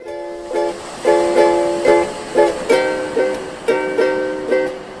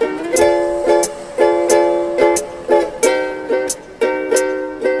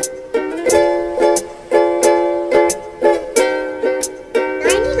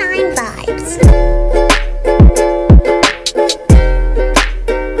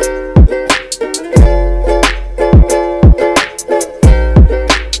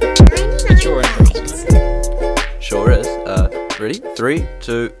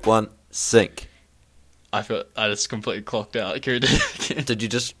1, sync. I just completely clocked out. Can we do it again? Did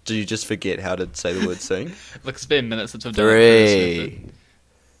you just forget how to say the word sing? Look, it's been minutes since I've done it. 3,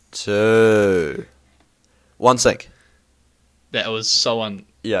 2, 1, sync. That was so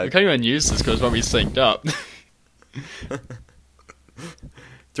Yeah. We can't even use this because it won't be synced up.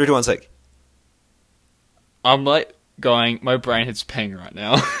 3, 2, 1, sync. I'm like going, my brain hits ping right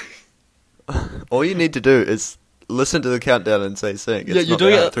now. All you need to do is listen to the countdown and say sync. It's you're not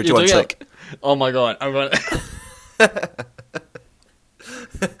doing that hard. it. 3, 2, You're 1, doing sync. it. Oh my god, I'm gonna.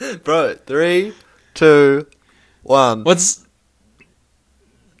 Bro, 3, 2, 1. What's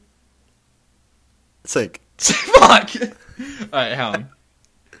Sync. fuck? Alright, hang on.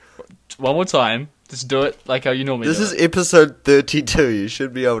 One more time. Just do it like how you normally This do is it. episode 32. You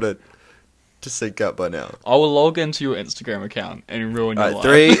should be able to sync up by now. I will log into your Instagram account and ruin your life.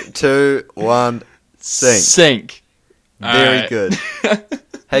 3, 2, 1, sync. Sync. Very Alright. good.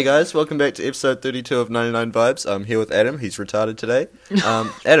 Hey guys, welcome back to episode 32 of 99 Vibes. I'm here with Adam. He's retarded today.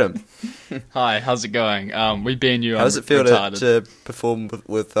 Adam, Hi, how's it going? We being you. how does it feel retarded. to perform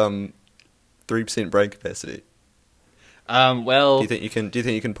with 3% brain capacity? Well, Do you think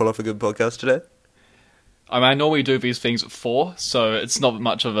you can pull off a good podcast today? I mean, I normally do these things at 4, so it's not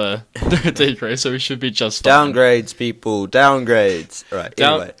much of a decrease. So we should be just fine. Downgrades, people. Downgrades. All right.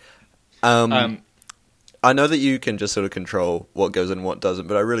 Anyway, I know that you can just sort of control what goes in and what doesn't,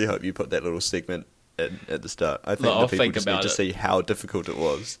 but I really hope you put that little segment in at the start. I think Look, I'll the people think just need about to it. see how difficult it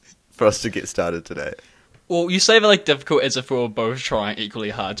was for us to get started today. Well, you say that like difficult as if we were both trying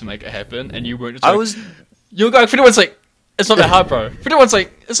equally hard to make it happen, and you weren't. Just I like, was. You're going. Everyone's like, it's not that hard, bro. Everyone's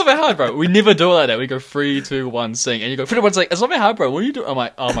like, it's not that hard, bro. We never do it like that. We go 3, 2, 1, sing, and you go. Everyone's like, it's not that hard, bro. What are you doing? I'm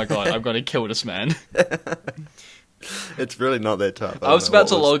like, oh my god, I'm gonna kill this man. It's really not that tough. I was don't know about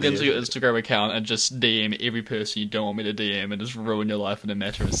to what was log the into your issue. Instagram account and just DM every person you don't want me to DM and just ruin your life in a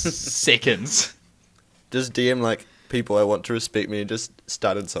matter of seconds. Just DM like people I want to respect me and just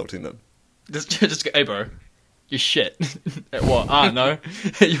start insulting them. Just go, hey, bro. You're shit. At what? I don't know.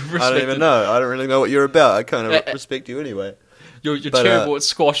 You I don't even know. I don't really know what you're about. I kind of Uh, respect you anyway. You're But, terrible at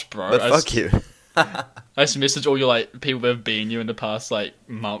squash, bro. But I fuck you. I just message all your like people that have been you in the past like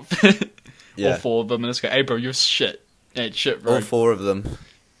month, Yeah. all 4 of them, and just go, "Hey, bro, you're shit. Hey, shit, bro." All 4 of them.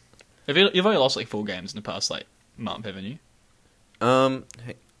 You've only lost like 4 games in the past like month, haven't you?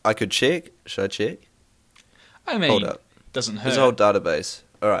 I could check. Should I check? I mean, Hold up. doesn't hurt. There's a whole database.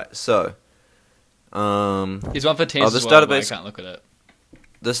 Alright, so. He's one for teams this as well, but I database- can't look at it.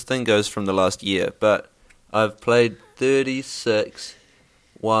 This thing goes from the last year, but I've played 36,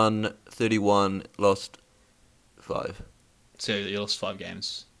 won 31, lost 5. So you lost 5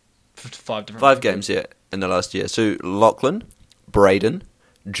 games, 5 different. 5 games, yeah, in the last year. So Lachlan, Braden,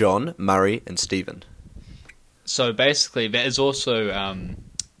 John, Murray, and Stephen. So basically, that is also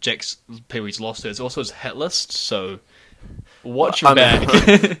Jack's people he's lost to. It's also his hit list. So watch your back.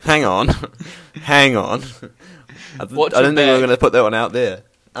 Hang on. Hang on. I Watch didn't your think we were back. going to put that one out there.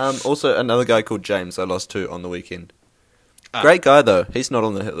 Also, another guy called James I lost to on the weekend. Ah. Great guy, though. He's not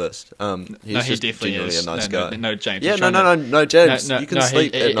on the hit list. He's No, he just definitely genuinely is. a nice no, guy. No, James. Yeah, he's no, trying no, James. No, you can no,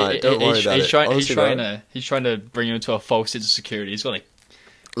 sleep at night. Don't worry about it. He's trying Honestly, he's trying to bring you into a false sense of security. He's got like,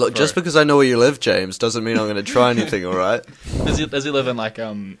 Look, just because I know where you live, James, doesn't mean I'm going to try anything, alright? does he live in like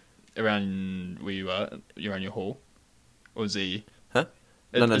around where you are? You're in your hall, or is he? Huh?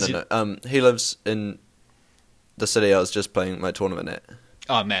 No. He lives in the city I was just playing my tournament at.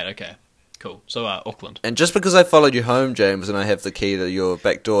 Oh, man. Okay, cool. So Auckland. And just because I followed you home, James, and I have the key to your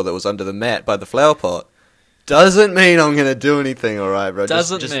back door that was under the mat by the flower pot, doesn't mean I'm going to do anything, alright, bro?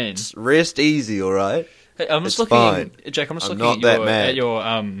 Doesn't mean. Just rest easy, alright? Hey, I'm just It's looking, fine. Jack. I'm just I'm looking not that mad. at your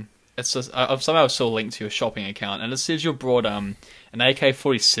It's just I've somehow still linked to your shopping account, and it says you brought an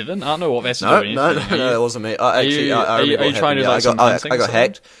AK-47. I don't know what that's No, doing. no, that wasn't me. I you- are remember you what trying happened. to, Yeah, like, some hunting I or got something?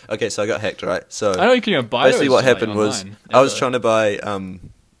 hacked. Okay, so I got hacked, right? So I know you can even buy basically those, what like, happened was online. I was trying to buy an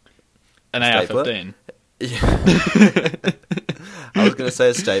stapler? AR-15. yeah. I was going to say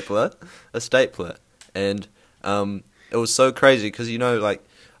a stapler, and it was so crazy because like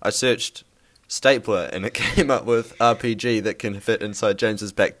I searched stapler and it came up with RPG that can fit inside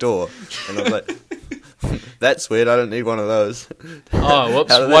James's back door, and I was like, that's weird. I don't need one of those. Oh,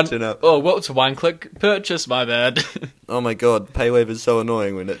 whoops! How did that turn up? Oh, whoops! One-click purchase. My bad. Oh my god, PayWave is so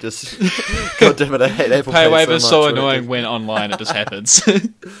annoying when it just. God damn it, I hate Apple Pay PayWave so is so much when it annoying just- when online it just happens.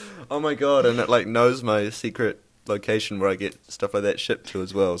 Oh my god, and it like knows my secret location where I get stuff like that shipped to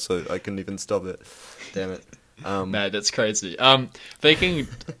as well, so I couldn't even stop it. Damn it. No, that's crazy. Thinking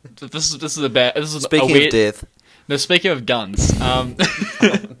this is a bad. This is Speaking a weird, of death, No, speaking of guns,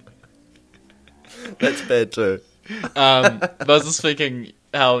 that's bad too. but I was just thinking,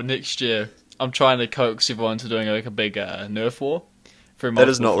 how next year I'm trying to coax everyone to doing like a big Nerf war. That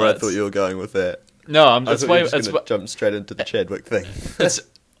is not where I thought you were going with that. No, I it's thought way. you were just It's going to jump straight into the Chadwick thing. it's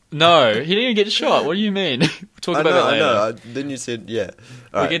no. He didn't even get shot. What do you mean? We'll talk about that later. I know. Then you said, yeah.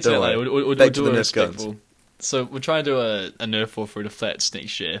 We'll get to that later. We'll Back do to a the Nerf respectful. guns. So we're trying to do a Nerf war through the flats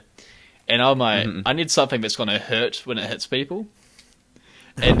next year, and I'm like, I need something that's going to hurt when it hits people.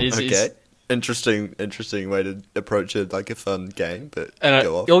 And Okay. Interesting way to approach it, like a fun game, but and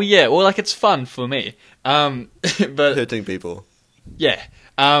go off. oh yeah, well, like it's fun for me. But Hurting people. yeah,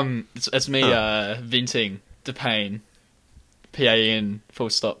 it's me venting the pain. PAN full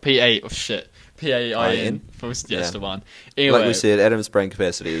stop. PA oh shit. PAIN full yes the one. Anyway, Like we said, Adam's brain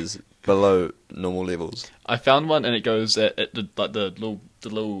capacity is below normal levels. I found one and it goes at the like the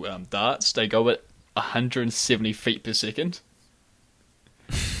little darts. They go at 170 feet per second.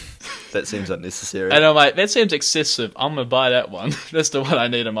 That seems unnecessary. And I'm like, that seems excessive. I'm gonna buy that one. That's the one I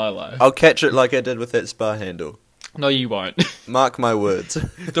need in my life. I'll catch it like I did with that spa handle. No, you won't. Mark my words.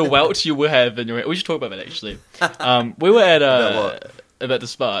 The welt you will have in your. We should talk about that actually. We were at about the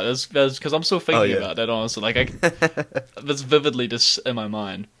spa. Because I'm still thinking about that. Honestly, like that's vividly just in my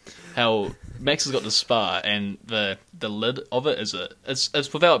mind how Max has got the spa and the lid of it is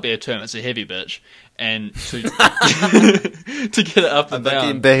it's without being a term. It's a heavy bitch, and to to get it up and A down.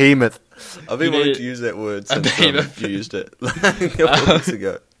 fucking behemoth. I've been You wanting need to use that word a since behemoth. you used it like a couple weeks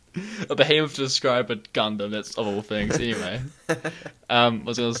ago. A behemoth to describe a Gundam, that's of all things. Anyway, I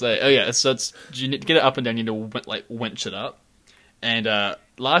was going to say, oh yeah, so you need to get it up and down, you need to like winch it up. And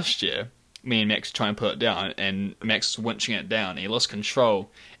last year, me and Max try and put it down, and Max was winching it down, and he lost control,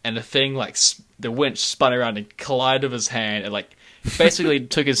 and the thing, like, the winch spun around and collided with his hand, and like, basically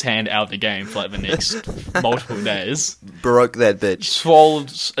took his hand out of the game for like the next multiple days. Broke that bitch.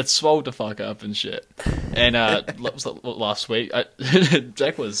 It swelled the fuck up and shit. And was that last week,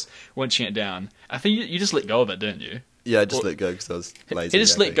 Jack was winching it down. I think you just let go of it, didn't you? Yeah, I just let go because I was lazy. He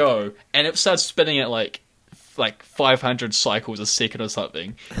just let go, and it started spinning at like 500 cycles a second or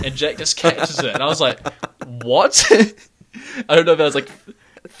something. And Jack just catches it, and I was like, "What?" I don't know if that was like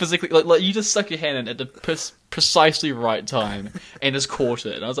physically, like you just stuck your hand in at the precisely right time and just caught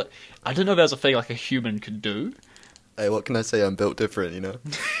it. And I was like, I don't know if that was a thing like a human could do. Hey, what can I say? I'm built different, you know.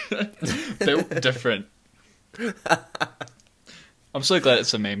 Built different. I'm so glad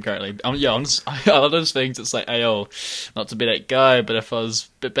it's a meme currently. I love those things. It's like, ayo, not to be that guy, but if I was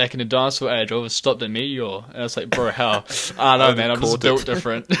back in the dinosaur age, I would have stopped at Meteor. And I was like, bro, how? I don't know, man. I'm just built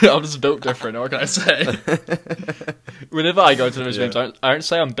different. I'm just built different. What can I say? Whenever I go to those memes, I don't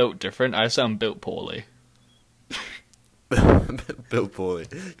say I'm built different. I say I'm built poorly. Built poorly.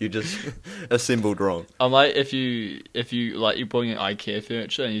 You just assembled wrong. I'm like if you like you bring in IKEA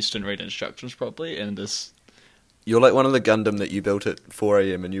furniture and you just didn't read instructions properly and this. You're like one of the Gundam that you built at 4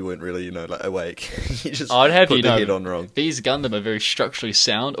 a.m. and you weren't really, like, awake. You just I'd have put the head on wrong. These Gundam are very structurally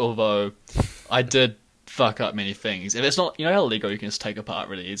sound, although I did fuck up many things. If it's not, you know how Lego you can just take apart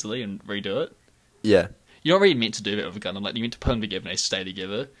really easily and redo it? Yeah. You're not really meant to do that with a Gundam. Like, you meant to put them together and they stay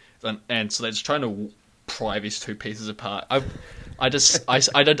together. And so they're just trying to pry these two pieces apart. I did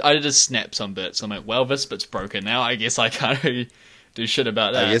just snap some bits. I'm like, well, this bit's broken now. I guess I can't really do shit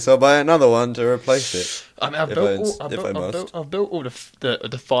about that. I guess I'll buy another one to replace it. I mean, I've built all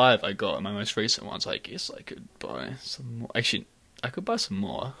the 5 I got in my most recent ones. I guess I could buy some more. Actually, I could buy some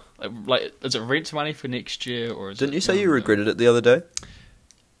more. Like, is it rent money for next year, or is Didn't it, you say you regretted it the other day?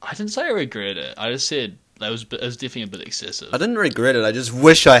 I didn't say I regret it. I just said it was definitely a bit excessive. I didn't regret it. I just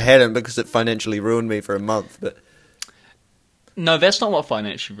wish I hadn't because it financially ruined me for a month. But no, that's not what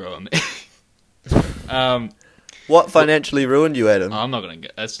financially ruined me. what financially ruined you, Adam? I'm not gonna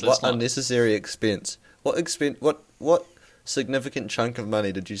get. That's What not, unnecessary expense? What significant chunk of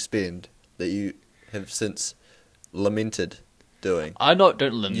money did you spend that you have since lamented doing? I don't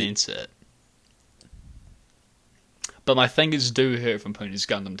lament it. But my fingers do hurt from putting this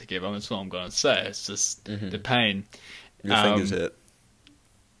Gundam together. That's what I'm going to say. It's just the pain. Your fingers hurt.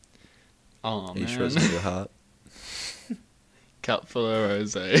 Oh, Are you man. sure it's not your heart? Cup full of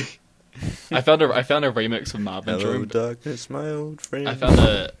rosé. I found a remix of Marvin's Hello, Room. darkness, my old friend. I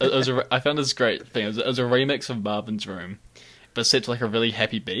found this great thing. It was a remix of Marvin's Room, but set to like a really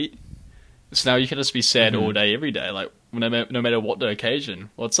happy beat. So now you can just be sad all day, every day, like no matter what the occasion.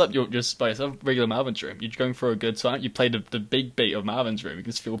 What's up? You're just by yourself, regular Marvin's Room. You're going for a good time. You play the big beat of Marvin's Room. You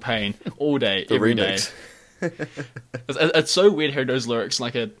can just feel pain all day, every day. It's so weird hearing those lyrics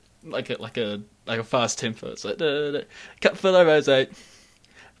like a fast tempo. It's like cup full of rosé,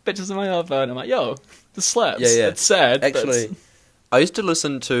 bitches in my iPhone. I'm like, yo, this slaps. Yeah. It's sad. Actually, I used to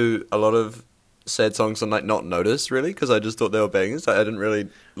listen to a lot of sad songs and like not notice really because I just thought they were bangers. Like, I didn't really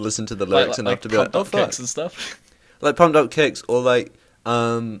listen to the lyrics enough to be like, oh fuck, kicks and stuff. Like Pumped Up Kicks or like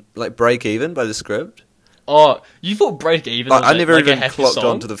Break Even by The Script. Oh, you thought Break Even? I never like even a happy clocked song?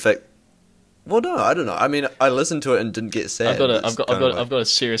 onto the fact. Well, no, I don't know. I mean, I listened to it and didn't get sad. I've got a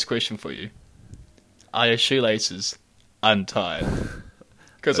serious question for you. Are your shoelaces untied?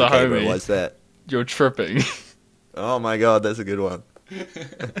 Because okay, homie, what's that? you're tripping. Oh my god, that's a good one.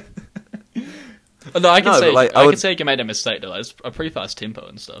 Oh, no, I can say like, I can say you made a mistake though. It's a pretty fast tempo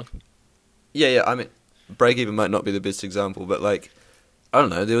and stuff. Yeah. I mean, Break Even might not be the best example, but like, I don't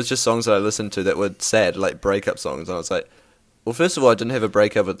know. There was just songs that I listened to that were sad, like breakup songs, and I was like, well, first of all, I didn't have a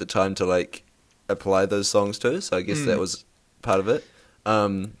breakup at the time to like apply those songs to, so I guess that was part of it.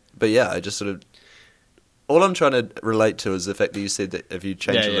 But yeah, I just sort of all I'm trying to relate to is the fact that you said that if you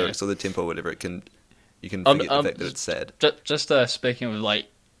change the lyrics or the tempo or whatever, you can forget the fact that it's sad. Just speaking of like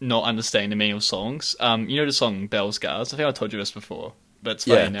not understanding the meaning of songs, you know the song Bell Scars? I think I told you this before, but it's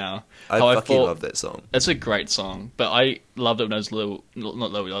funny now. I fucking love that song. It's a great song, but I loved it when I was not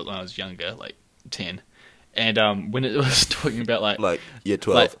little, when I was younger, like 10. And when it was talking about like year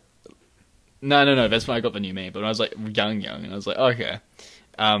 12. Like, no, that's when I got the new meme. But when I was like young, and I was like, okay.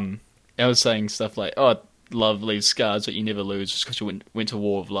 I was saying stuff like, oh, love leaves scars that you never lose just because you went to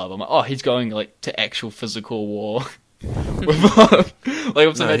war of love. I'm like, oh, he's going like to actual physical war with love. Like,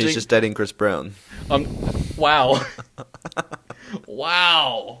 I'm imagining, he's just dating Chris Brown. Wow.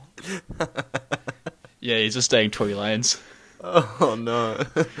 Wow. Yeah, he's just dating Tory Lanez. Oh no.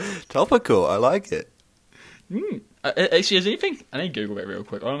 Topical, I like it. Actually, has anything? I need to Google that real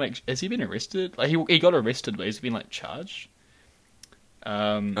quick. I want to make. Has he been arrested? Like he got arrested, but has he been like charged?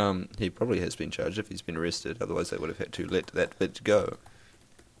 He probably has been charged if he's been arrested. Otherwise, they would have had to let that bitch go.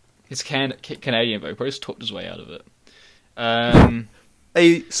 He's Canadian, but he probably just talked his way out of it.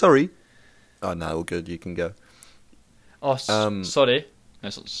 Hey, sorry. Oh no, all good. You can go. Oh, sorry. No,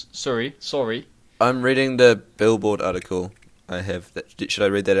 sorry. I'm reading the Billboard article. I have that. Should I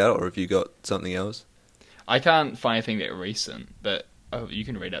read that out, or have you got something else? I can't find anything that recent, but you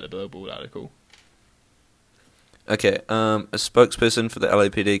can read out the Billboard article. Okay, a spokesperson for the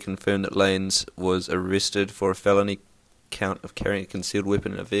LAPD confirmed that Lanes was arrested for a felony count of carrying a concealed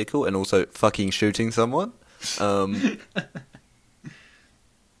weapon in a vehicle and also fucking shooting someone.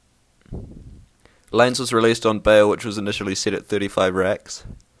 Lanes was released on bail, which was initially set at 35 racks.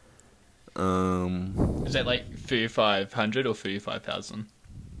 Is that like 3,500 or 35,000?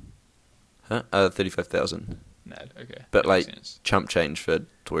 Huh? 35,000. Mad, okay. But that like makes sense. chump change for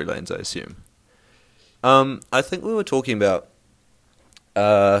Tory Lanez, I assume. I think we were talking about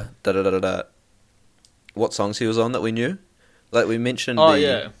what songs he was on that we knew. Like we mentioned. Oh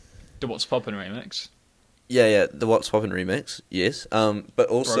yeah, the What's Poppin' remix. Yeah, the What's Poppin' remix. Yes. But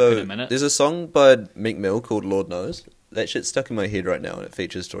also there's a song by Meek Mill called Lord Knows. That shit's stuck in my head right now, and it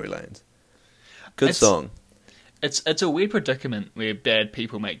features Tory Lanez. Good song. It's a weird predicament where bad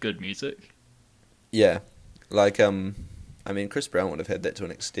people make good music. Yeah, like I mean, Chris Brown would have had that to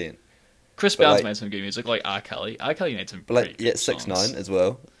an extent. Chris Brown's made some good music, like R. Kelly. R. Kelly made some pretty good songs. 6ix9ine as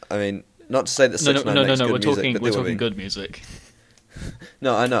well. I mean, not to say that 6ix9ine makes good music. We're talking good music.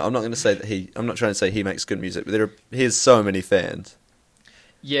 No, I know. I'm not going to say that I'm not trying to say he makes good music, but he has so many fans.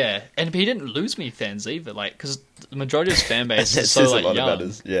 Yeah, and he didn't lose many fans either. Like, because the majority of his fan base is so says like a lot young. About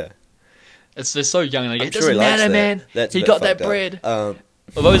his, yeah, they're so young. Like, it sure doesn't matter, man. That's he got that bread. Oh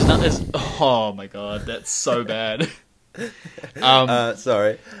my god, that's so bad.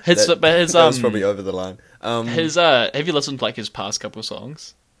 Sorry. That was probably over the line. Have you listened to like his past couple of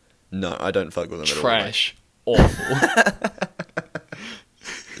songs? No, I don't fuck with him Trash. Awful.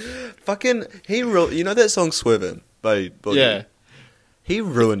 Fucking, you know that song Swervin' by Boogie? Yeah. He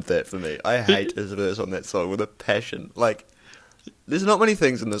ruined that for me. I hate his verse on that song with a passion. Like, there's not many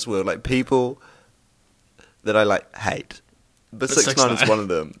things in this world, like people that I like hate. But 6ix9ine is one of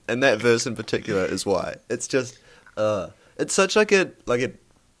them. And that verse in particular is why. It's just, it's such like a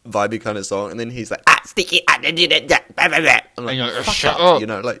vibey kind of song, and then he's like, sticky, I'm like, fuck up. You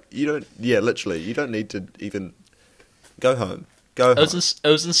know, like, you don't, literally, you don't need to even go home. It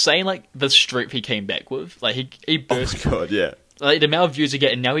was insane, like, the streak he came back with. Like, he burst. Oh my god, yeah. Like, the amount of views he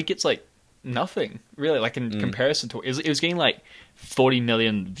get, and now he gets, like, nothing, really, like, in comparison to it. It was getting, like, 40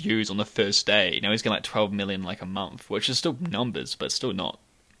 million views on the first day. Now he's getting, like, 12 million, like, a month, which is still numbers, but still not,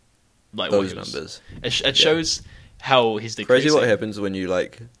 like, those numbers. It shows how he's decreasing. Crazy what happens when you,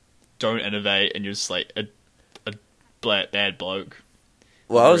 like, don't innovate, and you're just, like, a bad bloke.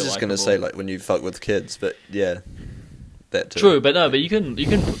 Well, I was just going to say, like, when you fuck with kids, but, yeah. That too. True, but you can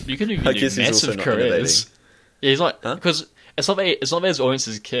even do massive careers. Yeah, he's like, because it's not that his audience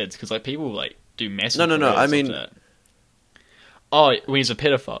is kids, because like people like do massive. No. I careers mean, off that. Oh, when he's a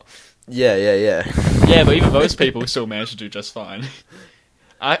pedophile. yeah. Yeah, but even those people still manage to do just fine.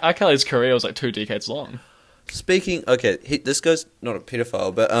 I can't. His career was like 2 decades long. Speaking, okay, this guy's not a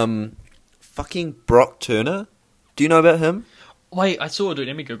pedophile, but fucking Brock Turner. Do you know about him? Wait, I saw a dude.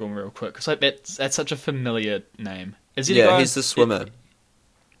 Let me Google him real quick because like that's such a familiar name. Is he the Yeah, guy? he's the swimmer.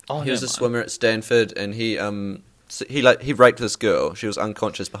 He was never a mind. swimmer at Stanford, and he raped this girl. She was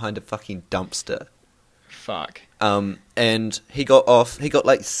unconscious behind a fucking dumpster. Fuck. And he got off. He got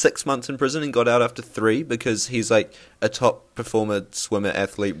like 6 months in prison and got out after 3 because he's like a top performer, swimmer,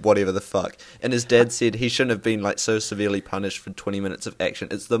 athlete, whatever the fuck. And his dad said he shouldn't have been like so severely punished for 20 minutes of action.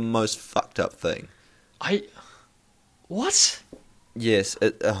 It's the most fucked up thing. What? Yes.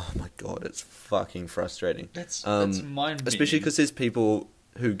 Oh my god, it's fucking frustrating. That's mind-bending. Especially because there's people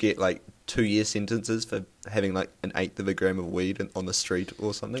who get like 2-year sentences for having like an eighth of a gram of weed on the street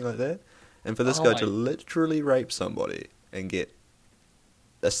or something like that. And for this guy to literally rape somebody and get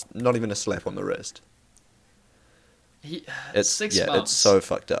not even a slap on the wrist. It's 6 months. It's so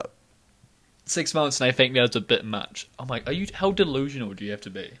fucked up. 6 months, and I think that's a bit much. I'm like, how delusional do you have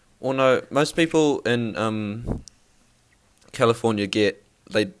to be? Well, no, most people in California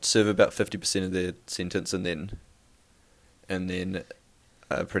they serve about 50% of their sentence and then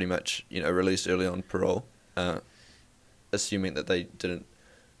pretty much released early on parole, assuming that they didn't,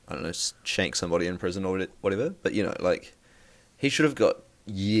 I don't know, shank somebody in prison or whatever. But like he should have got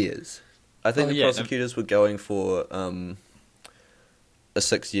years. I think the prosecutors were going for a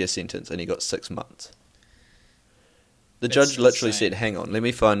 6-year sentence, and he got 6 months. The judge literally said, "Hang on, let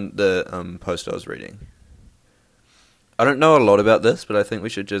me find the post I was reading." I don't know a lot about this, but I think we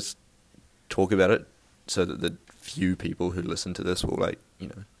should just talk about it so that the few people who listen to this will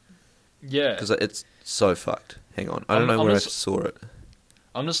Yeah, because it's so fucked. Hang on, I don't know where I saw it.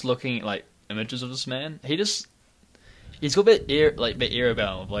 I'm just looking at like images of this man. He's got that air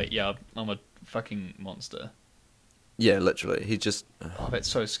about him of like, yeah, I'm a fucking monster. Yeah, literally, he just. Oh, that's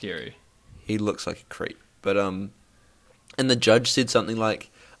so scary. He looks like a creep, but and the judge said something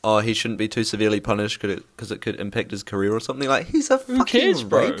like, "Oh, he shouldn't be too severely punished because it could impact his career or something." Like, he's a fucking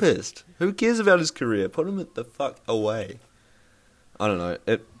rapist. Who cares about his career? Put him the fuck away. I don't know.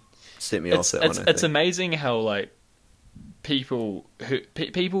 It set me off that one. It's amazing how like people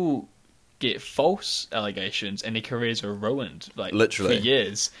get false allegations and their careers are ruined like literally for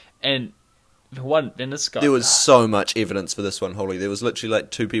years. And then this guy. There was so much evidence for this one, Holly. There was literally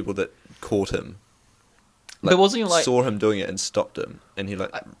like 2 people that caught him. There wasn't like saw him doing it and stopped him, and he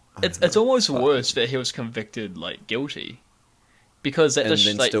like. It's almost worse that he was convicted like guilty, because that and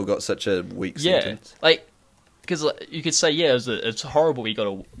then like, still got such a weak sentence. Like because you could say it's horrible.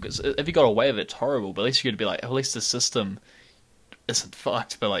 If he got away with it, it's horrible. But at least you could be like, at least the system isn't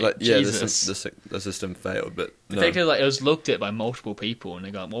fucked. But like Jesus, the system failed. But the fact is, like, it was looked at by multiple people, and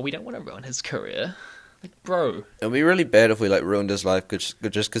they're going, well, we don't want to ruin his career. Like, bro, it'd be really bad if we like ruined his life just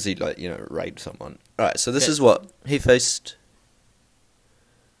because he like raped someone. All right, so this is what he faced.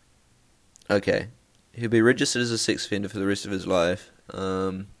 Okay, he'll be registered as a sex offender for the rest of his life.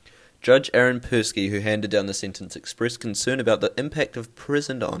 Judge Aaron Persky, who handed down the sentence, expressed concern about the impact of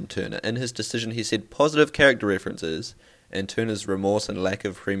prison on Turner. In his decision, he said positive character references and Turner's remorse and lack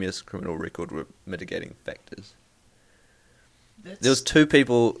of previous criminal record were mitigating factors. There was 2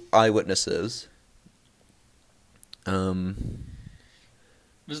 people, eyewitnesses. This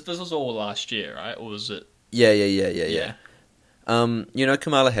was all last year, right? Or was it? Yeah.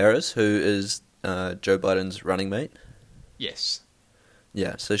 Kamala Harris, who is Joe Biden's running mate? Yes.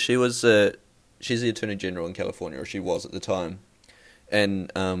 Yeah, so she's the Attorney General in California, or she was at the time.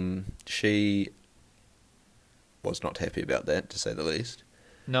 And she was not happy about that, to say the least.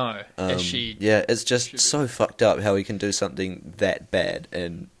 No. Yeah, it's just so fucked up how he can do something that bad.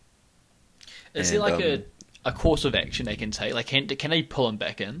 Is there like a course of action they can take? Like, can they pull him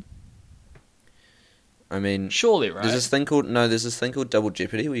back in? I mean, surely, right? There's this thing called double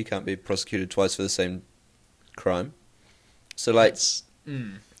jeopardy, where you can't be prosecuted twice for the same crime. So, like,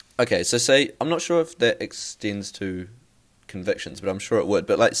 okay, so say, I'm not sure if that extends to convictions, but I'm sure it would.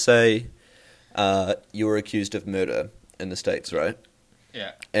 But like, say, you were accused of murder in the States, right?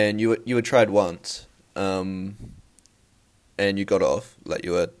 Yeah. And you were tried once, and you got off. Like,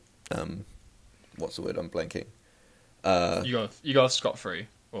 you were, what's the word? I'm blanking. You got scot-free,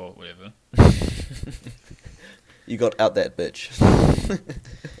 or whatever. You got out that bitch.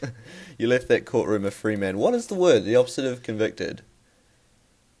 You left that courtroom a free man. What is the word? The opposite of convicted.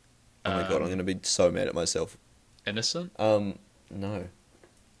 Oh my god, I'm going to be so mad at myself. Innocent? No.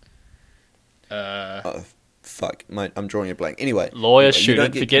 fuck, I'm drawing a blank. Anyway, Lawyer you student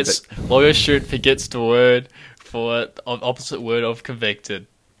don't get forgets. Lawyer student forgets the word for opposite word of convicted.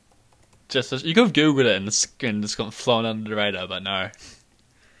 You could have googled it and it's got flown under the radar, but no.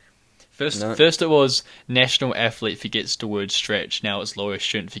 First it was national athlete forgets the word stretch. Now it's lawyer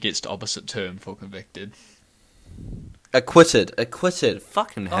student forgets the opposite term for convicted. Acquitted.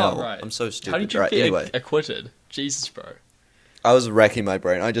 Fucking hell. Oh, right. I'm so stupid. How did you right, get anyway. acquitted? Jesus, bro. I was racking my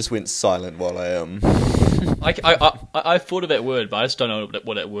brain. I just went silent while I I thought of that word, but I just don't know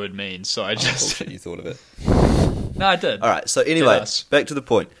what that word means. So I just bullshit, you thought of it. No, I did. All right. So anyway, back to the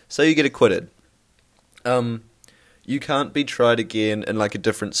point. So you get acquitted. You can't be tried again in like a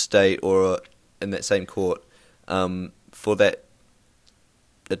different state or in that same court for that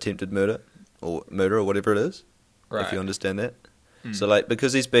attempted murder or whatever it is. Right. If you understand that. So like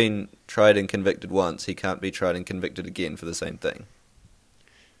because he's been tried and convicted once, he can't be tried and convicted again for the same thing.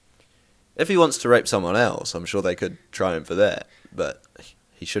 If he wants to rape someone else, I'm sure they could try him for that, but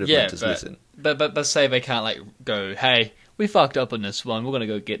he should have learned his lesson. But say they can't like go, hey, we fucked up on this one, we're gonna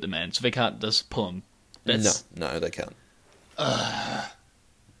go get the man, so they can't just pull him. No, they can't.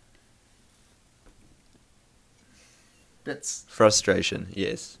 That's frustration.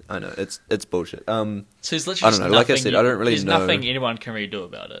 Yes, I know it's bullshit. So he's literally. I don't know. Like I said, I don't really there's know. There's nothing anyone can really do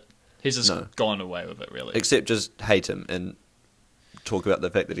about it. He's just gone away with it, really. Except just hate him and talk about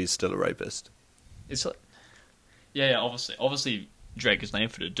the fact that he's still a rapist. It's like, yeah, obviously, drag his name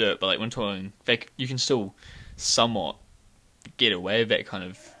for the dirt, but like when talking, like, you can still somewhat get away with that kind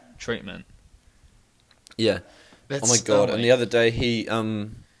of treatment. Yeah. That's oh my god! And the other day he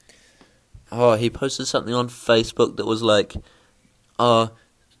he posted something on Facebook that was like,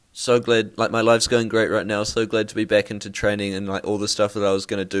 so glad, like my life's going great right now, so glad to be back into training and like all the stuff that I was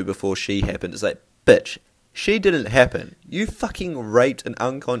going to do before she happened. It's like, bitch, she didn't happen. You fucking raped an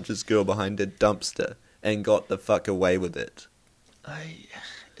unconscious girl behind a dumpster and got the fuck away with it.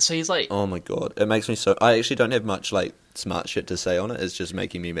 So he's like... Oh my god, it makes me so... I actually don't have much like smart shit to say on it. It's just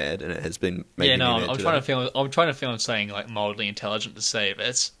making me mad, and it has been making me mad. I'm trying to feel I'm saying like mildly intelligent to say, but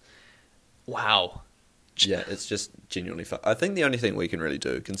it's... Wow. Yeah, it's just genuinely I think the only thing we can really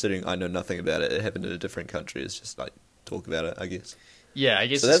do, considering I know nothing about it, it happened in a different country, is just like talk about it, I guess. Yeah, I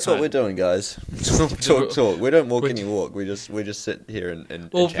guess. So that's what we're doing, guys. Talk. We don't walk any walk. We just sit here and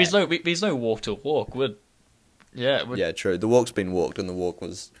well, chat. there's no walk to walk. Yeah, true. The walk's been walked, and the walk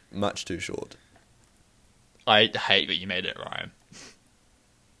was much too short. I hate that you made it rhyme.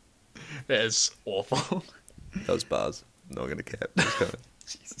 That is awful. That was bars. Not gonna cap.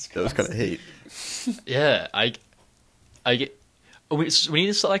 That was kind of heat. Yeah, I get. We need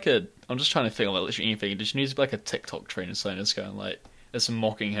to start like a. I'm just trying to think of like literally anything. Just need to be like a TikTok trend or something that's going like that's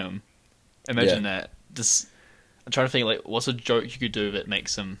mocking him. Imagine that. Just I'm trying to think like what's a joke you could do that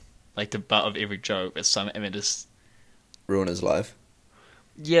makes him like the butt of every joke. That's some and then just ruin his life.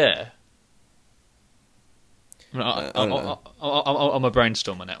 Yeah. I don't know. I'm a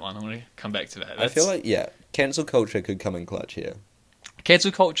brainstorm on that one. I'm gonna come back to that. I feel like cancel culture could come in clutch here.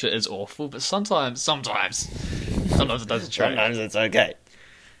 Cancel culture is awful, but sometimes it doesn't track. Sometimes it's okay.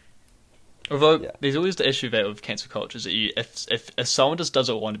 Although there's always the issue there with cancel culture is that if someone just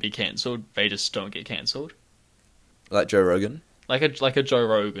doesn't want to be cancelled, they just don't get cancelled. Like Joe Rogan, like a Joe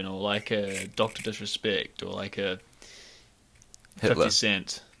Rogan, or like a Dr. Disrespect, or like a Hitler. 50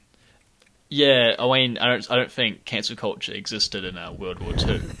 Cent. Yeah, I mean, I don't think cancel culture existed in World War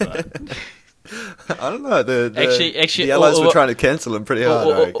II, but. I don't know. The actually, Allies were trying to cancel him pretty hard.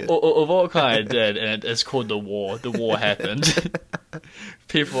 I reckon. Or what kind of did, and it's called the war. The war happened.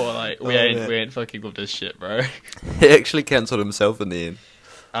 People are like, we ain't fucking with this shit, bro. He actually cancelled himself in the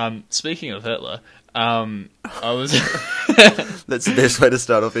end. Speaking of Hitler, I was. That's the best way to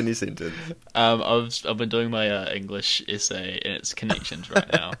start off any sentence. I've been doing my English essay and its connections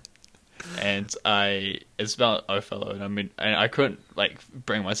right now. And it's about Othello, and I couldn't like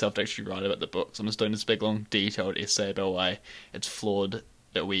bring myself to actually write about the book, so I'm just doing this big long detailed essay about why it's flawed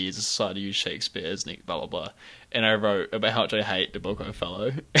that we as a society use Shakespeare as blah blah blah. And I wrote about how much I hate the book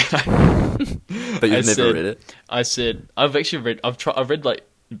Othello. But you've never read it. I said I've read like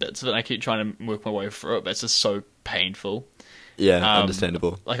bits of it, and I keep trying to work my way through it, but it's just so painful. Yeah,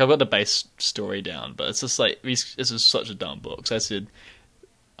 understandable. Like I've got the base story down, but it's just like this is such a dumb book. So I said.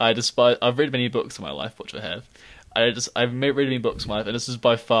 I've read many books in my life, which I have. I've read many books in my life, and this is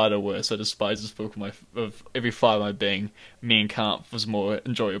by far the worst. I despise this book of every fibre of my being. Me and Kampf was more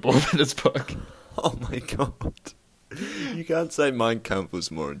enjoyable than this book. Oh my god. You can't say Mein Kampf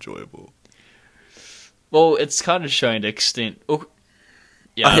was more enjoyable. Well, it's kind of showing the extent...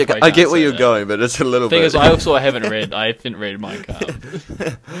 Yeah, I probably get can't where say you're that. going, but it's a little Thing bit. is, I also haven't read Mein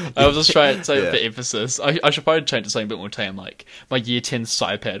Kampf. I was just trying to say Yeah. the emphasis. I should probably change to something a bit more tame, like my year 10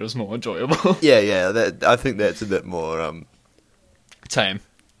 SciPad was more enjoyable. Yeah. I think that's a bit more. Tame.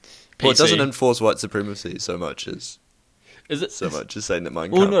 Well, it doesn't PC. enforce white supremacy so much as Is it saying that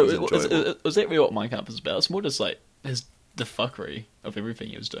Mein Well, Kampf no, was enjoyable. was that really what Mein Kampf is about? It's more just like the fuckery of everything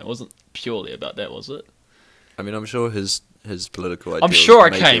he was doing. It wasn't purely about that, was it? I mean, I'm sure his political ideas. sure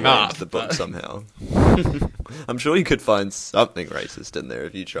it made their came way up, into the book but- somehow. I'm sure you could find something racist in there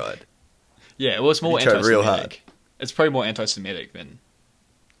if you tried. Yeah, well, it's more He tried anti-Semitic. real hard. It's probably more anti-Semitic than.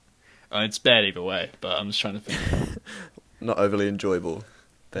 It's bad either way, but I'm just trying to think. Not overly enjoyable.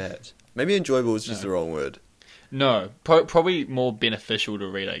 Bad. Maybe enjoyable is just No. the wrong word. No, probably more beneficial to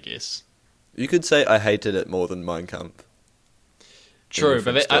read, I guess. You could say I hated it more than Mein Kampf. True,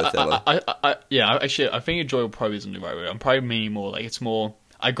 but reference to Othello. I think enjoyable probably isn't the right word. I'm probably meaning more like it's more.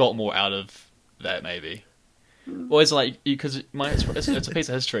 I got more out of that, maybe. Well, it's like because it's a piece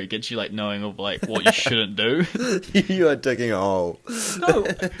of history. It gets you like knowing of like what you shouldn't do. You are digging a hole.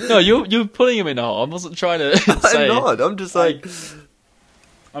 No, you're putting him in a hole. I wasn't trying to say. I'm not. I'm just like.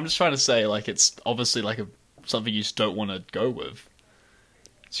 I'm just trying to say like it's obviously like something you just don't want to go with.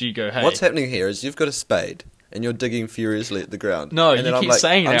 So you go, hey, What's happening here is you've got a spade and you're digging furiously at the ground. No, and you then I'm keep like,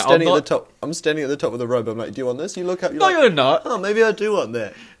 saying I'm that. standing I'm at the top. I'm standing at the top of the rope. I'm like, do you want this? You look up. You're No, like, you're not. oh, maybe I do want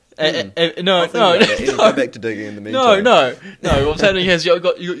that. No, I'll think about that. You no. go back to digging in the meantime. No. What's happening is you're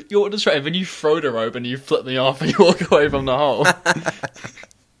distracted, and you throw the rope and you flip me off and you walk away from the hole.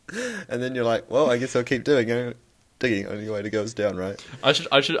 And then you're like, well, I guess I'll keep digging. Only way to go is down, right? I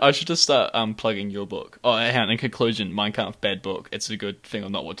should just start plugging your book. Oh, hang on. In conclusion, Mein Kampf, bad book. It's a good thing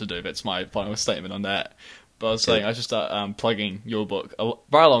on not what to do. That's my final statement on that. But I was saying I should start plugging your book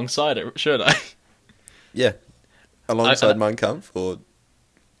right alongside it. Should I? Yeah. Alongside I- Mein Kampf, or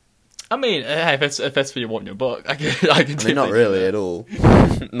I mean, hey, if that's what you want in your book, I can. I mean, not definitely do really that. at all.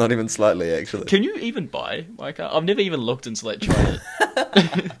 Not even slightly, actually. Can you even buy Mein Kampf? I've never even looked into like trying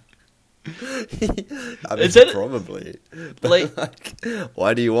it. I mean, Is it- probably. But like-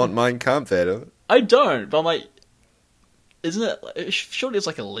 why do you want Mein Kampf, Adam? I don't, but I'm like, isn't it? Surely it's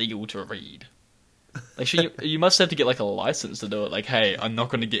like illegal to read. Like, you must have to get like a license to do it. Like, hey, I'm not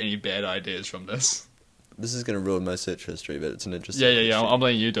going to get any bad ideas from this. This is going to ruin my search history, but it's an interesting. Yeah. question. I'm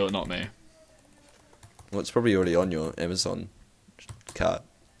letting you do it, not me. Well, it's probably already on your Amazon cart.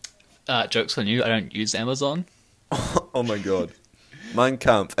 Jokes on you. I don't use Amazon. Oh my god. Mein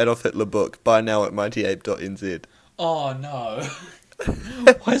Kampf, Adolf Hitler book. Buy now at mightyape.nz. Oh no!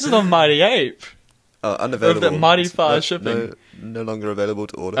 Why is it on Mighty Ape? Unavailable. With the mighty It's fast shipping. No longer available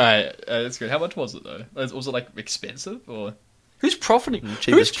to order. Alright, that's good. How much was it though? Was it like expensive or? Who's profiting? Cheapest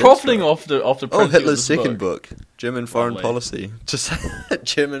Who's chance, profiting right? off the Oh, printing of Hitler's this second book. German foreign Lovely. policy. Just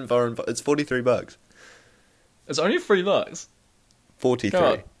German foreign. It's $43. It's only $3. 43. Come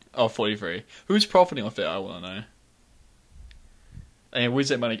on. Oh, 43. Who's profiting off that? I want to know. And where's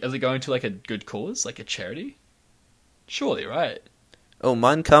that money? Is it going to like a good cause, like a charity? Surely, right? Oh,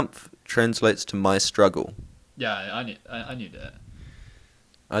 Mein Kampf translates to my struggle. Yeah, I knew that.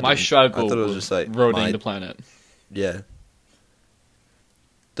 I My didn't. struggle I thought it was was just like ruining my- the planet. Yeah.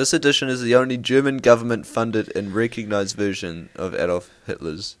 This edition is the only German government-funded and recognized version of Adolf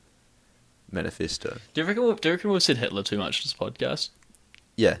Hitler's manifesto. Do you reckon we've said Hitler too much in this podcast?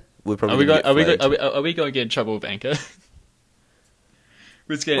 Yeah, we're Are probably we gonna going? get flagged. Are we going to get in trouble with Anchor?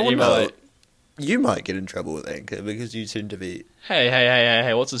 We're just getting Oh, an email no. like, You might get in trouble with Anchor because you seem to be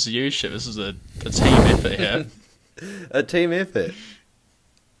hey, what's this you shit? This is a team effort here. a team effort.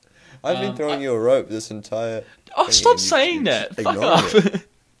 I've been throwing you a rope this entire. Oh, thing stop and you saying that! Fuck ignored up.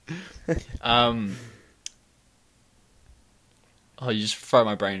 Oh, you just throw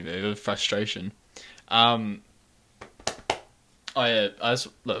my brain with frustration. Oh yeah,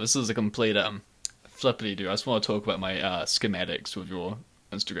 look, this is a complete flippity do. I just want to talk about my schematics with your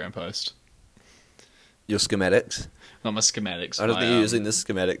Instagram post. Your schematics. Not my schematics. I don't my, think you're using the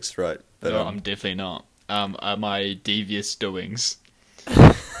schematics right. But No, I'm definitely not. My devious doings.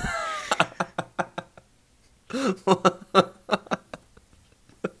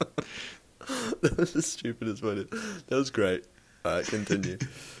 that was the stupidest one. That was great. Alright, continue.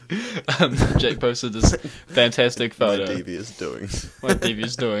 Jake posted this fantastic My photo. devious doings. My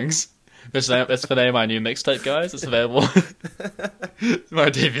devious doings. That's the name of my new mixtape, guys. It's available. My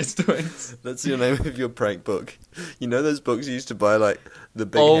devious doings. That's your name of your prank book. You know those books you used to buy, like the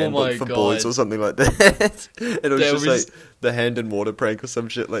big Oh handbook my for God. boys or something like that? It was That just was- like the hand and water prank or some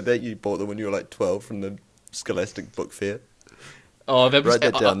shit like that. You bought them when you were like 12 from the Scholastic Book Fair. Oh, I've Write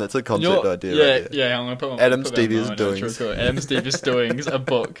that down. That's a concept idea. Yeah, right there. yeah. I'm gonna put Adam put that in Stevie's my notes Doings. real quick. Adam Stevie's Doings, a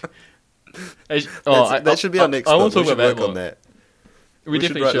book. That should be our next I book. want to We talk should about work on that. We should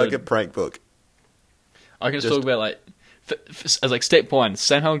definitely write should. like a prank book. I can just just- talk about like as like step one.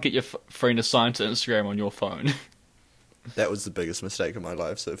 Somehow get your friend assigned to Instagram on your phone. That was the biggest mistake of my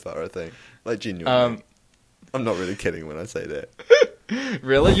life so far, I think. Like, genuinely. I'm not really kidding when I say that.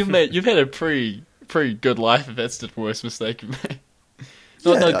 Really, you've had a pretty good life. If that's the worst mistake you've made.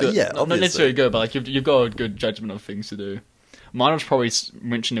 Yeah, not good. yeah, not obviously. necessarily good, but like you've got a good judgment of things to do. Mine was probably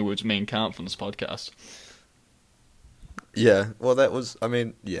mention the words "me and can't" from this podcast. Yeah, well, that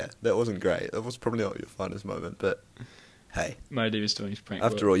wasn't great. That was probably not your finest moment, but hey. My idea was doing his prank.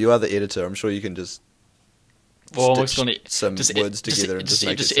 After work. all, you are the editor. I'm sure you can just Well, I'm stitch gonna some words together and just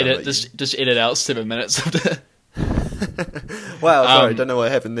make it sound edit like just edit out 7 minutes of the Wow, sorry, don't know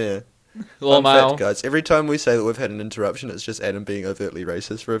what happened there. Law Fun fact, mail. guys. Every time we say that we've had an interruption, it's just Adam being overtly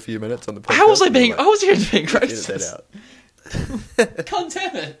racist for a few minutes on the podcast. How was I and we're being? like, I was here being edit racist. that out. God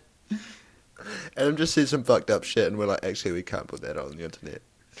damn it! Adam just said some fucked up shit, and we're like, actually, we can't put that on the internet.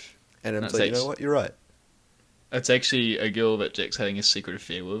 And Adam's That's like, you know what, you're right. It's actually a girl that Jack's having a secret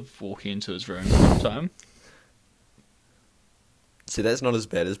affair with, walking into his room all the time. See, that's not as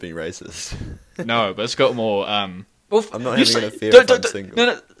bad as being racist. No, but it's got more. I'm not having an affair don't, if I'm don't, single.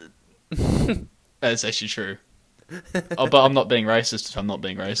 No. That's actually true. Oh, but I'm not being racist if I'm not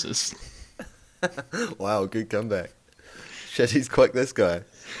being racist. Wow, good comeback. Shit, he's quite this guy.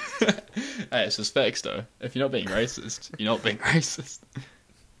 Hey, it's just facts though. If you're not being racist, you're not being racist.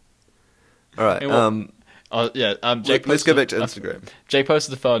 Alright, Hey, what- Yeah. Jake let's go posted- back to Instagram. Jake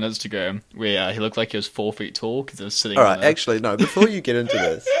posted the photo on Instagram where he looked like he was 4 feet tall because he was sitting. Alright, on a- actually, no, before you get into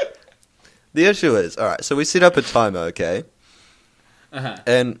this, the issue is, alright, so we set up a timer, okay? Uh-huh.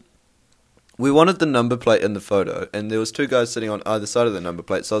 And we wanted the number plate in the photo, and there was two guys sitting on either side of the number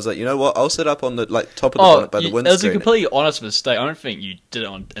plate, so I was like, you know what, I'll sit up on the top of the bonnet by the it was a windscreen. completely honest mistake. I don't think you did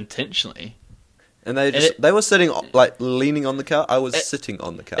it intentionally. And they were sitting, like, leaning on the car. I was sitting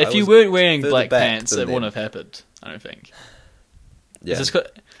on the car. If I you was weren't wearing further black back pants, than it them. wouldn't have happened. I don't think. Yeah. It's pure.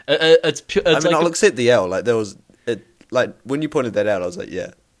 I It's mean, like I'll accept the L. Like, there was... Like, when you pointed that out, I was like,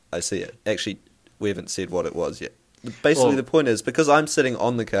 yeah, I see it. Actually, we haven't said what it was yet. Basically, Well- the point is, because I'm sitting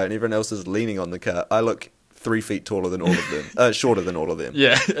on the car and everyone else is leaning on the car, I look 3 feet taller than all of them. Shorter than all of them.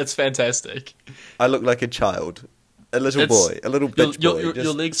 yeah, it's fantastic. I look like a child. A little It's- boy. A little bitch boy. Your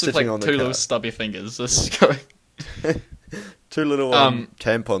just legs look sitting like on the two car. little stubby fingers. Just going. Two little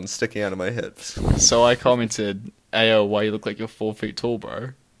tampons sticking out of my hips. So I commented, "Ayo, why you look like you're 4 feet tall,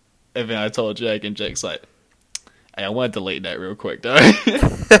 bro?" And then I told Jake, and Jake's like, "Hey, I want to delete that real quick, though.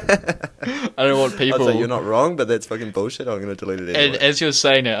 I don't want I people." was like, you're not wrong, but that's fucking bullshit. I'm going to delete it anyway. And as you were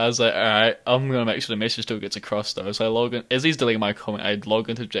saying it, I was like, alright, I'm going to make sure the message still gets across though. So I log in, as he's deleting my comment, I log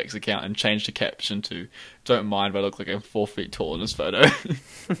into Jack's account and change the caption to, "Don't mind if I look like I'm 4 feet tall in this photo."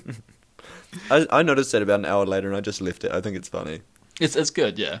 I noticed that about an hour later and I just left it. I think it's funny. It's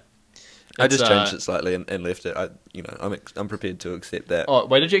good, yeah. I just It's, changed it slightly and left it. I'm prepared to accept that. Oh,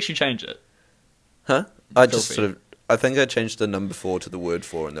 why did you actually change it? Huh? I just Filthy. I think I changed the number 4 to the word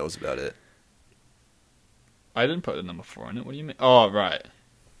 4 and that was about it. I didn't put the number 4 in it. What do you mean? Oh, right.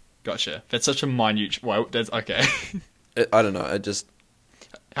 Gotcha. That's such a minute. Well, that's okay. I don't know. I just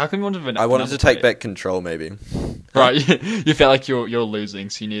How come you wanted to? I wanted to take back control, maybe. Right, you felt like you're losing,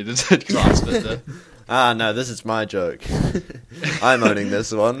 so you needed to grasp it. Ah, no, this is my joke. I'm owning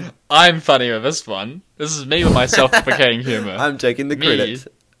this one. I'm funny with this one. This is me with my self-deprecating humor. I'm taking the Me. credit.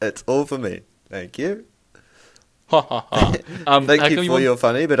 It's all for me. Thank you. Ha ha ha. Thank how you come for want- your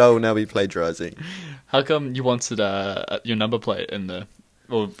funny, but I will now be plagiarising. How come you wanted your number plate in the?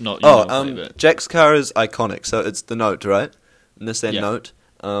 Well, not your number plate, but Jack's car is iconic, so it's the Note, right? Nissan Yeah. Note.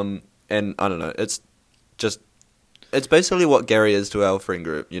 And I don't know, it's basically what Gary is to our friend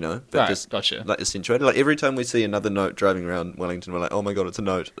group, you know? But right, just gotcha. like accentuated. Like every time we see another Note driving around Wellington, we're like, oh my god, it's a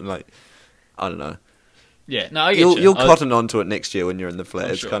Note. And like, I don't know. Yeah, no, I get You'll you. cotton onto it next year when you're in the flat.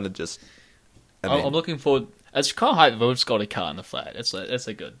 I'm It's sure. kind of just. I'm looking forward. It's kind of hype. We've just got a car in the flat. That's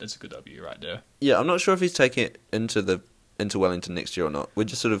a good W right there. Yeah, I'm not sure if he's taking it into Wellington next year or not. We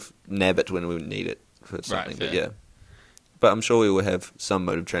just sort of nab it when we need it for something. But fair. yeah, but I'm sure we will have some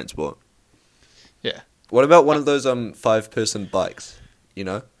mode of transport. Yeah, What about one of those 5-person bikes? You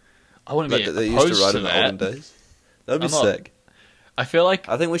know, I wouldn't like be that they used to opposed ride to in the that. olden days. That would be I'm not- sick. I feel like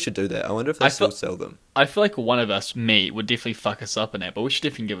I think we should do that. I wonder if they I still feel- sell them. one of us, me, would definitely fuck us up in that, but we should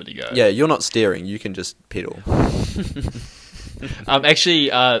definitely give it a go. Yeah, you're not steering. You can just pedal. Actually,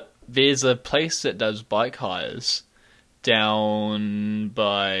 there's a place that does bike hires down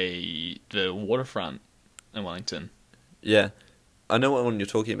by the waterfront in Wellington. Yeah. I know what one you're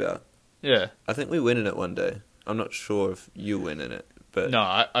talking about. Yeah. I think we went in it one day. I'm not sure if you went in it, but No,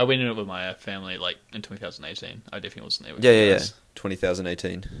 I went in it with my family like in 2018. I definitely wasn't there with yeah, you yeah, yeah. guys.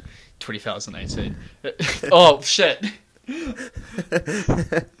 2018. 2018. Oh shit!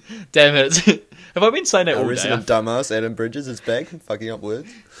 Damn it! Have I been saying that Our all day? resident dumbass Adam Bridges is back, fucking up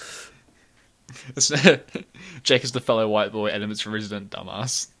words. Jake is the fellow white boy. Adam is resident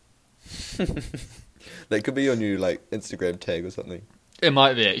dumbass. That could be your new like Instagram tag or something. It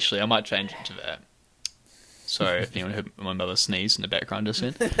might be actually. I might change it to that. Sorry if anyone heard my mother sneeze in the background just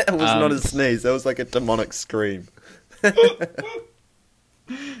then. That was not a sneeze. That was like a demonic scream.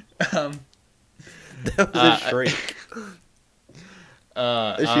 Um, That was a shriek.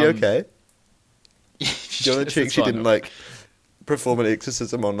 Is she okay? Do you want to check she didn't like perform an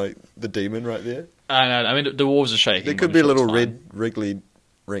exorcism on like the demon right there? I know. I mean, the walls are shaking. There could be a little red, wrinkly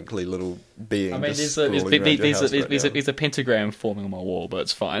little being. I mean, just there's sprawling around your house right now. a pentagram forming on my wall, but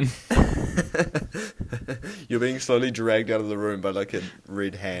it's fine. You're being slowly dragged out of the room by like a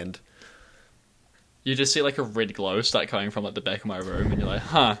red hand. You just see like a red glow start coming from like the back of my room, and you're like,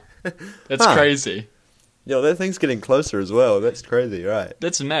 "Huh, that's crazy." Yo, that thing's getting closer as well. That's crazy, right?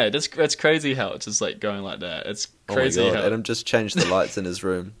 That's mad. That's crazy how it's just like going like that. It's crazy Oh my God, how Adam just changed the lights in his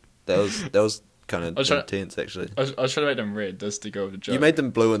room. That was kind of intense, actually. I was trying to make them red just to go with the joke. You made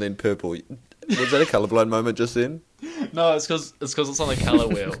them blue and then purple. Was that a colorblind moment just then? No, it's because it's on the color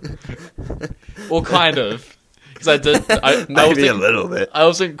wheel. Well, kind of. Because I did. Maybe a little bit. I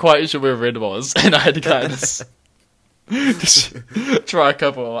wasn't quite sure where red was, and I had to kind of just try a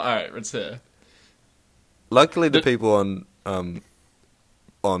couple. All right, red's here. Luckily, the people on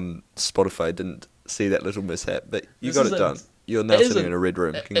Spotify didn't see that little mishap, but you got it done. You're now sitting in a red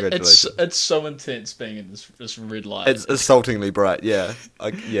room. Congratulations. It's so intense being in this red light. It's assaultingly bright. Yeah,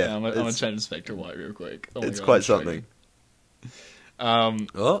 yeah. I'm gonna change this back to white real quick. Oh my it's God, quite something.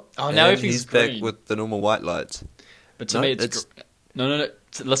 Now and everything's he's green. back with the normal white lights. But to me, it's no.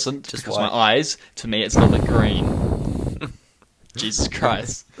 Listen, Just because white. my eyes. To me, it's not the green. Jesus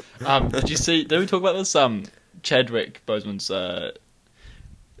Christ! Did you see? Did we talk about this? Chadwick Boseman's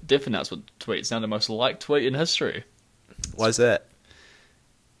death announcement tweet. It's now the most liked tweet in history. Why's that?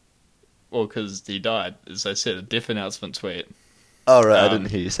 Well, because he died, as I said, a death announcement tweet. Oh right, I didn't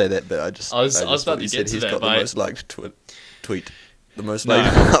hear you say that, but I was about thought to you get said to he's that, got the but most liked tweet. The most No.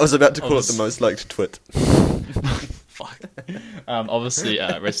 liked. I was about to call it the most liked twit. Fuck. Obviously,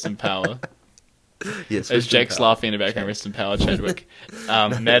 rest in power. Yes, As Jack's laughing in the background, rest in power, Chadwick.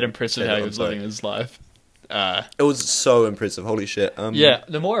 Mad impressive how he was living his life. It was so impressive. Holy shit. Yeah,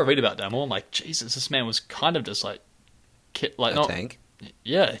 the more I read about that, the more I'm like, Jesus, this man was kind of just like a tank.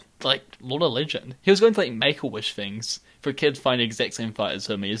 Yeah, like Lord of Legend. He was going to like Make-A-Wish things for a kid to find the exact same fight as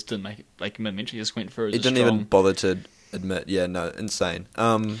him. He just didn't make it, like mention. He just went for it. He didn't even bother to admit. Yeah, no, insane.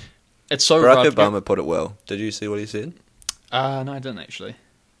 It's so Barack rough. Obama put it well. Did you see what he said? No, I didn't actually.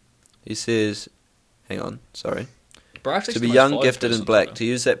 He says, "Hang on, sorry. Barack's To actually be the most young, followed gifted, and person black, ever. to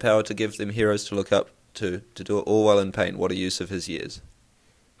use that power to give them heroes to look up to do it all while in pain. What a use of his years."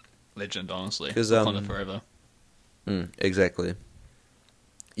 Legend, honestly. 'Cause, Wakanda forever. Exactly.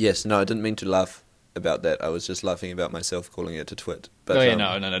 Yes, no, I didn't mean to laugh about that. I was just laughing about myself calling it a twit. But,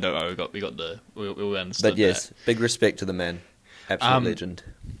 no, don't worry. We understood But yes, that. big respect to the man. Absolute legend.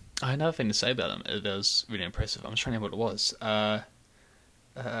 I had another thing to say about him. It was really impressive. I'm just trying to think what it was. Oh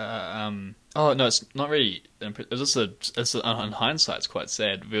no, it's not really. It was just in hindsight, it's quite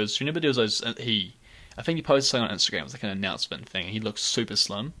sad. There was, remember there was those, I think he posted something on Instagram. It was like an announcement thing. He looked super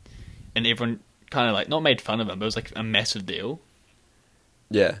slim, and everyone kind of like not made fun of him, but it was like a massive deal.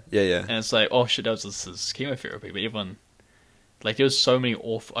 Yeah. And it's like, oh shit, that was his chemotherapy. But everyone, like, there was so many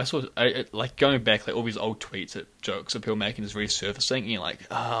awful. Like going back, like all these old tweets, jokes of people making is resurfacing, and you're like,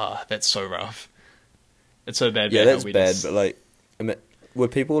 that's so rough. It's so bad. Yeah, that's bad. But like, I mean, were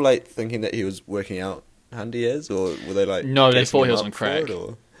people like thinking that he was working out, Handy is, or were they like? No, they gassing thought he him was up on for crack. it,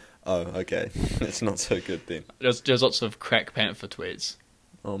 or? Oh, okay. That's not so good then. There's lots of crack panther tweets.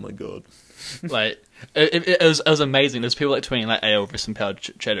 Oh my god. Like it was amazing. There's people like tweeting like, "Hey, rest in power,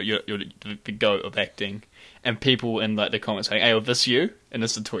 Chadwick, you're the goat of acting," and people in like the comments saying, "Hey, this you?" And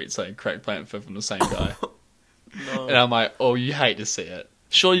it's a tweet saying "Crack Panther" from the same guy. No. And I'm like, "Oh, you hate to see it."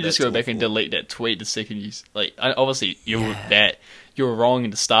 Surely you just That's go back and awful. delete that tweet the second you like. Obviously, you were wrong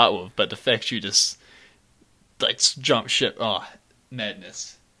to start with, but the fact you just like jump ship,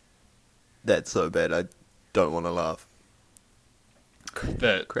 madness. That's so bad. I don't want to laugh.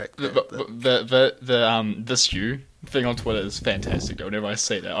 The Crack the this you thing on Twitter is fantastic. Whenever I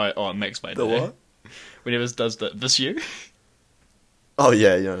see that, it makes my day. The what? Whenever it does the this you, Oh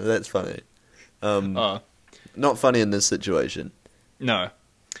yeah, that's funny. Not funny in this situation. No.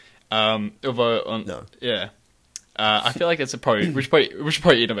 Although on No. yeah, I feel like it's a probably we should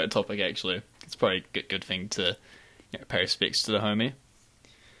probably end on that topic. Actually, it's probably a good thing to pay respects to the homie.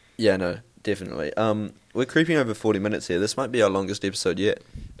 Yeah, no, definitely. We're creeping over 40 minutes here. This might be our longest episode yet.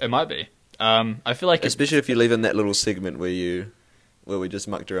 It might be. I feel like Especially if you leave in that little segment where we just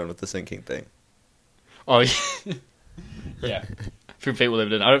mucked around with the sinking thing. Oh, yeah. For people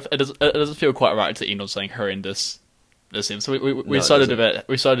living in, it doesn't feel quite right to end on something horrendous. This episode, we started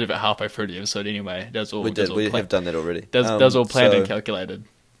about halfway through the episode anyway. That's all. We did. We have done that already. That's all planned and calculated.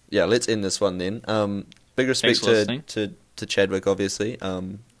 Yeah, let's end this one then. Big respect to Chadwick, obviously.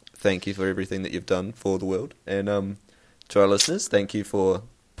 Thank you for everything that you've done for the world, and to our listeners, thank you for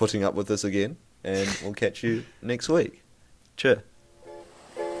putting up with us again. And we'll catch you next week. Cheer.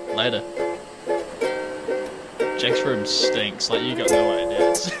 Later. Jack's room stinks. Like, you got no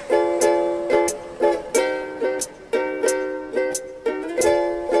idea.